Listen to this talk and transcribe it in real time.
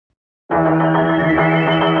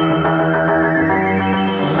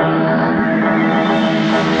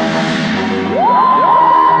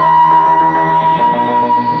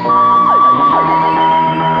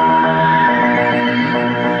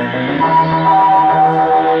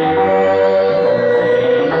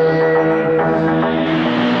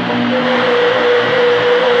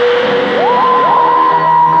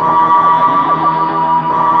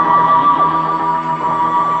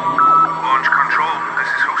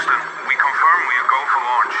Houston, we confirm we'll go for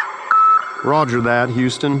launch. Roger that,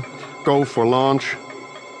 Houston. Go for launch.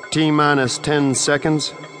 T-minus 10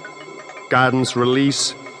 seconds. Guidance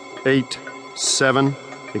release. 8, 7.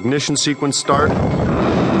 Ignition sequence start.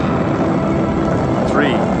 3,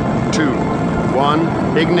 2,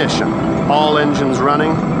 1. Ignition. All engines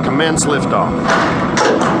running. Commence liftoff.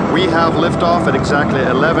 We have liftoff at exactly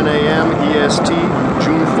 11 a.m. EST,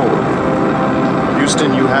 June 4th.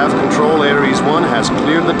 Houston, you have control. Ares 1 has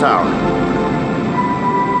cleared the tower.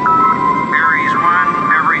 Ares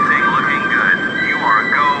 1, everything looking good. You are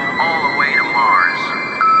a go all the way to Mars.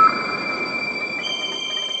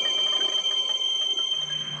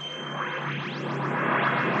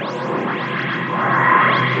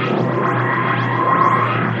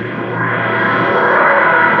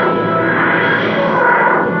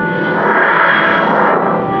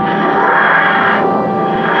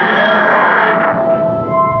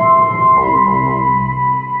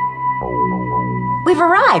 We've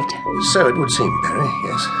arrived. So it would seem, Perry,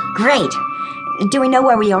 yes. Great. Do we know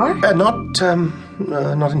where we are? Not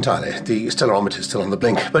entirely. The stellar is still on the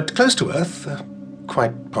blink, but close to Earth,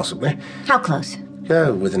 quite possibly. How close?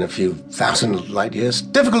 Within a few thousand light years.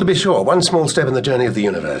 Difficult to be sure. One small step in the journey of the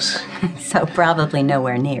universe. So probably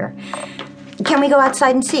nowhere near. Can we go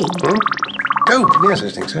outside and see? Oh, yes, I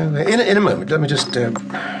think so. In a moment. Let me just...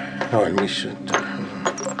 and we should...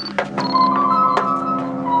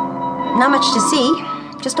 Not much to see.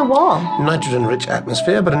 Just a wall. Nitrogen-rich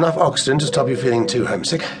atmosphere, but enough oxygen to stop you feeling too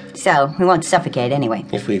homesick. So, we won't suffocate anyway.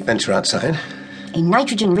 If we venture outside. A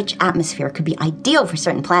nitrogen-rich atmosphere could be ideal for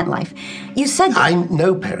certain plant life. You said that... I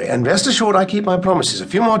know, Perry, and rest assured I keep my promises. A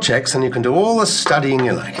few more checks and you can do all the studying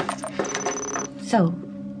you like. So,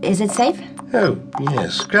 is it safe? Oh,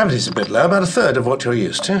 yes. Gravity's a bit low, about a third of what you're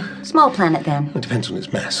used to. Small planet, then. It depends on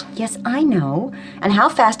its mass. Yes, I know. And how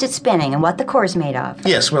fast it's spinning and what the core's made of.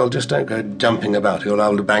 Yes, well, just don't go jumping about. You're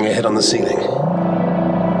liable to bang your head on the ceiling.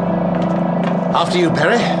 After you,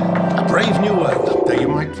 Perry. A brave new world, though you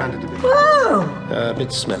might find it a bit... Whoa! A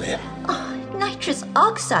bit smelly. Oh, nitrous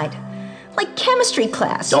oxide. Like chemistry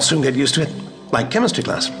class. You'll soon get used to it. Like chemistry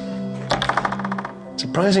class.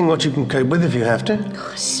 Surprising what you can cope with if you have to.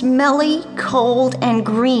 Smelly, cold, and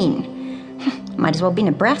green. Might as well be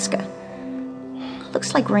Nebraska.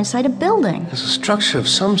 Looks like we're inside a building. There's a structure of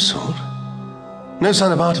some sort. No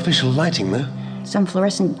sign of artificial lighting, though. Some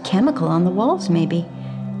fluorescent chemical on the walls, maybe.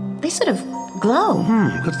 They sort of glow.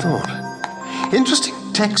 Good thought. Interesting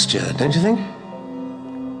texture, don't you think?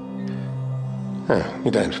 Oh, you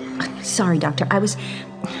don't. Sorry, Doctor.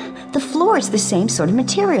 The floor is the same sort of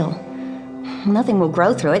material. Nothing will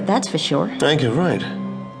grow through it, that's for sure. I think you're right.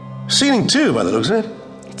 Ceiling, too, by the looks of it.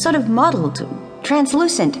 It's sort of mottled,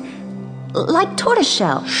 translucent, like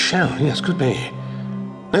tortoiseshell. Shell, yes, could be.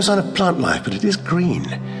 No sign of plant life, but it is green.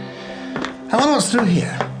 How long was through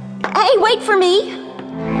here? Hey, wait for me!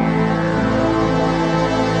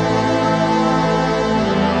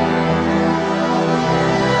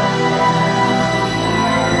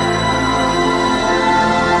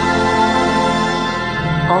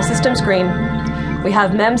 All systems green. We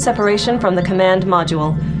have MEM separation from the command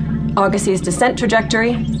module. Argosy's descent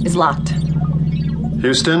trajectory is locked.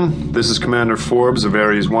 Houston, this is Commander Forbes of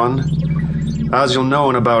Ares 1. As you'll know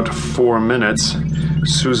in about 4 minutes,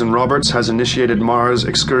 Susan Roberts has initiated Mars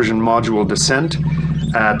excursion module descent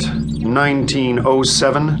at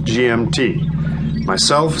 1907 GMT.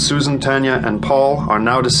 Myself, Susan, Tanya, and Paul are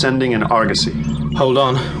now descending in Argosy. Hold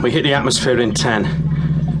on. We hit the atmosphere in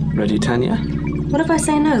 10. Ready, Tanya? What if I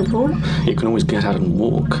say no, Paul? You can always get out and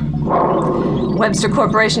walk. Webster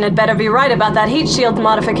Corporation had better be right about that heat shield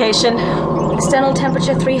modification. External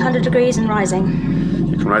temperature 300 degrees and rising.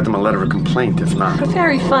 You can write them a letter of complaint, if not.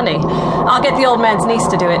 Very funny. I'll get the old man's niece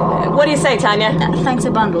to do it. What do you say, Tanya? Thanks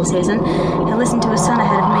a bundle, Susan. He'll listen to his son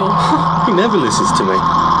ahead of me. He never listens to me.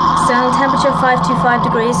 External temperature 525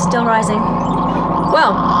 degrees, still rising.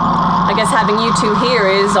 Well, I guess having you two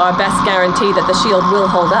here is our best guarantee that the shield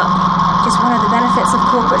will hold up. Just one of the benefits of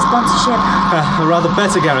corporate sponsorship. A rather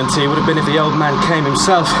better guarantee would have been if the old man came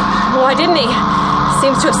himself. Why didn't he?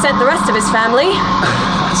 Seems to have sent the rest of his family.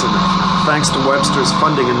 That's enough. Thanks to Webster's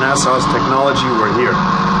funding and NASA's technology, we're here.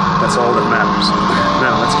 That's all that matters.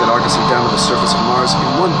 Now, let's get Argosy down to the surface of Mars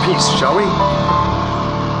in one piece, shall we?